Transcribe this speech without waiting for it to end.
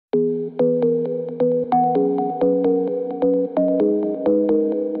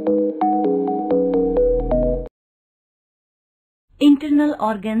internal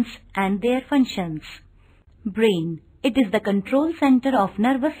organs and their functions. Brain. It is the control center of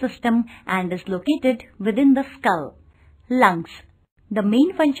nervous system and is located within the skull. Lungs. The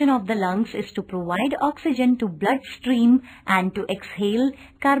main function of the lungs is to provide oxygen to bloodstream and to exhale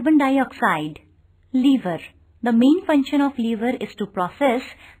carbon dioxide. Liver. The main function of liver is to process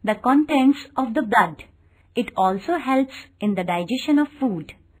the contents of the blood. It also helps in the digestion of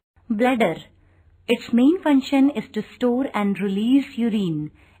food. Bladder. Its main function is to store and release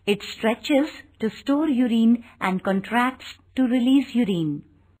urine. It stretches to store urine and contracts to release urine.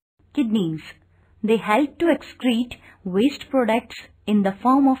 Kidneys. They help to excrete waste products in the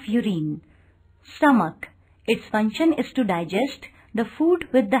form of urine. Stomach. Its function is to digest the food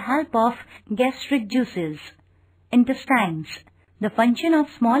with the help of gastric juices. Intestines. The function of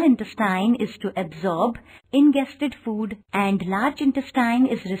small intestine is to absorb ingested food, and large intestine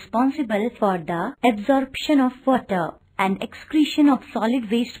is responsible for the absorption of water and excretion of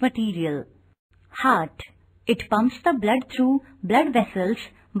solid waste material. Heart. It pumps the blood through blood vessels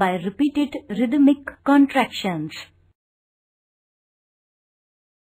by repeated rhythmic contractions.